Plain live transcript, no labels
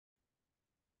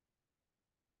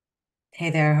Hey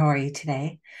there, how are you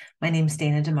today? My name is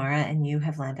Dana Damara, and you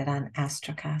have landed on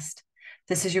Astrocast.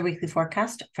 This is your weekly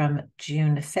forecast from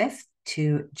June 5th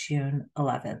to June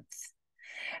 11th.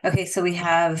 Okay, so we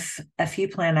have a few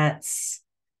planets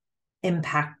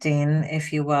impacting,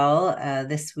 if you will,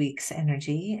 this week's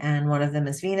energy, and one of them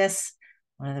is Venus,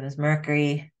 one of them is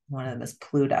Mercury, one of them is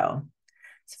Pluto.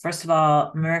 So first of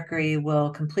all, Mercury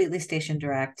will completely station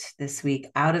direct this week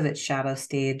out of its shadow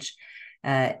stage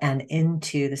and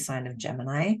into the sign of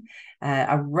Gemini,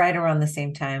 right around the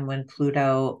same time when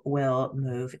Pluto will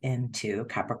move into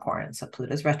Capricorn. So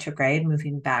Pluto's retrograde,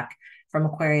 moving back from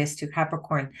Aquarius to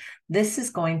Capricorn. This is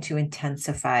going to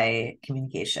intensify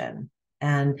communication.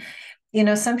 And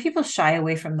some people shy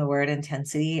away from the word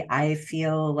intensity. I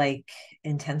feel like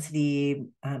intensity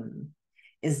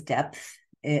is depth.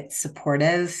 It's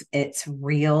supportive, it's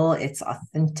real, it's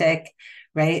authentic,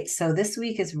 right? So this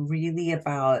week is really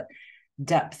about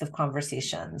depth of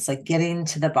conversations, like getting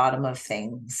to the bottom of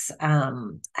things,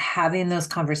 having those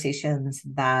conversations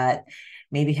that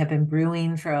maybe have been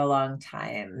brewing for a long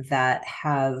time, that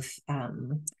have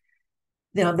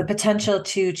the potential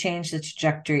to change the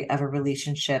trajectory of a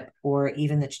relationship or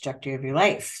even the trajectory of your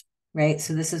life, right?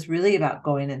 So this is really about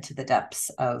going into the depths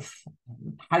of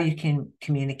how you can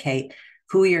communicate,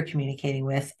 who you're communicating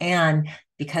with. And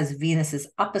because Venus is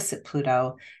opposite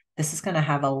Pluto, this is going to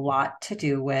have a lot to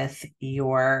do with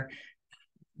your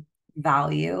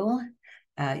value,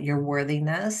 your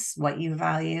worthiness, what you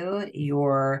value,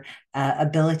 your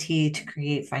ability to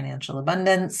create financial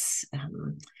abundance,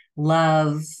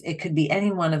 love. It could be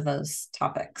any one of those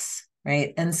topics,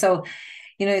 right? And so,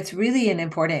 it's really an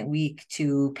important week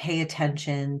to pay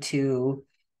attention to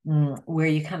where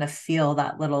you kind of feel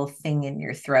that little thing in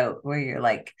your throat where you're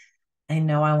like, I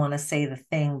know I want to say the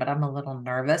thing, but I'm a little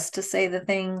nervous to say the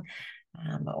thing.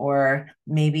 Or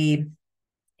maybe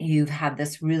you've had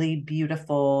this really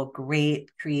beautiful, great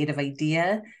creative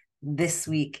idea. This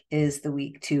week is the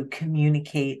week to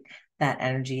communicate that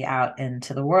energy out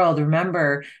into the world.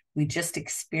 Remember, we just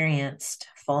experienced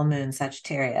full moon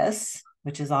Sagittarius,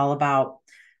 which is all about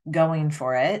going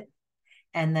for it.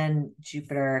 And then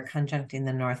Jupiter conjuncting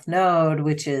the North Node,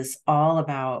 which is all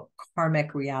about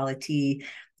karmic reality,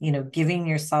 giving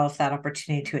yourself that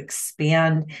opportunity to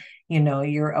expand,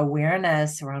 your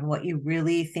awareness around what you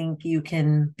really think you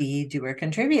can be, do, or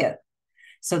contribute.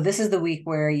 So this is the week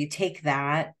where you take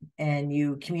that and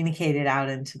you communicate it out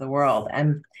into the world.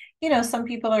 And, some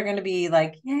people are going to be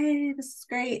like, yay, this is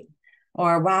great.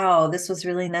 Or, wow, this was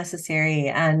really necessary.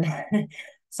 And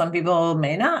some people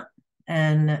may not.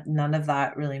 And none of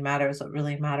that really matters. What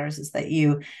really matters is that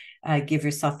you give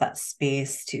yourself that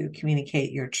space to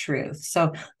communicate your truth.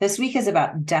 So this week is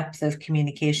about depth of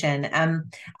communication.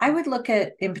 I would look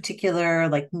at, in particular,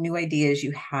 like new ideas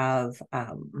you have,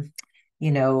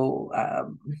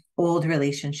 old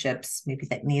relationships, maybe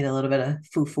that need a little bit of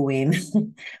foo-fooing.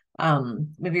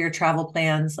 Maybe your travel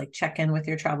plans, like check in with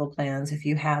your travel plans. If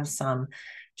you have some,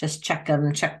 just check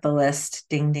them, check the list,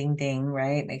 ding, ding, ding,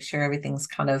 right? Make sure everything's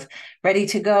kind of ready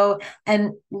to go.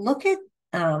 And look at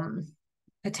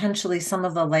potentially some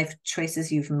of the life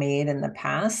choices you've made in the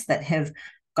past that have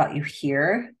got you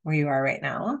here where you are right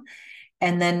now.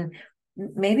 And then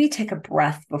maybe take a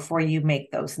breath before you make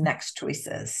those next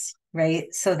choices,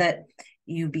 right? So that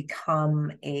you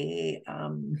become a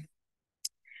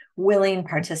willing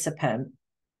participant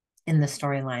in the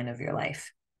storyline of your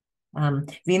life.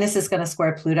 Venus is going to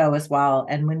square Pluto as well.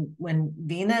 And when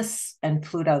Venus and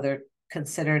Pluto, they're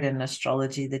considered in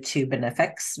astrology the two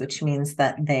benefics, which means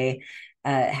that they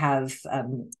have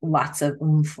lots of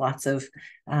oomph, lots of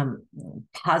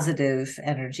positive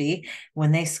energy.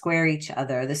 When they square each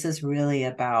other, this is really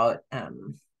about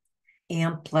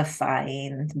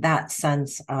amplifying that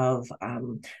sense of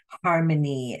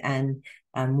harmony and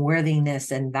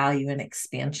worthiness and value and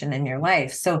expansion in your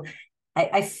life. So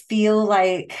I feel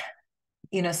like,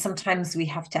 sometimes we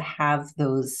have to have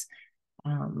those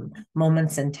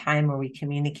moments in time where we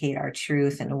communicate our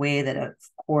truth in a way that, of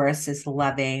course, is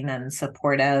loving and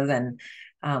supportive and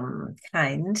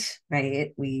kind,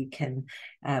 right? We can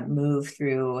move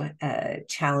through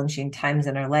challenging times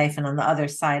in our life. And on the other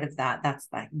side of that, that's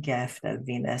that gift of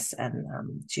Venus and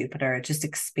Jupiter. It just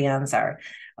expands our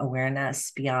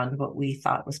awareness beyond what we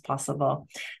thought was possible.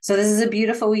 So this is a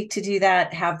beautiful week to do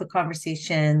that. Have the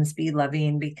conversations, be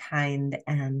loving, be kind,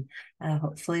 and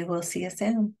hopefully we'll see you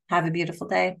soon. Have a beautiful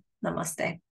day. Namaste.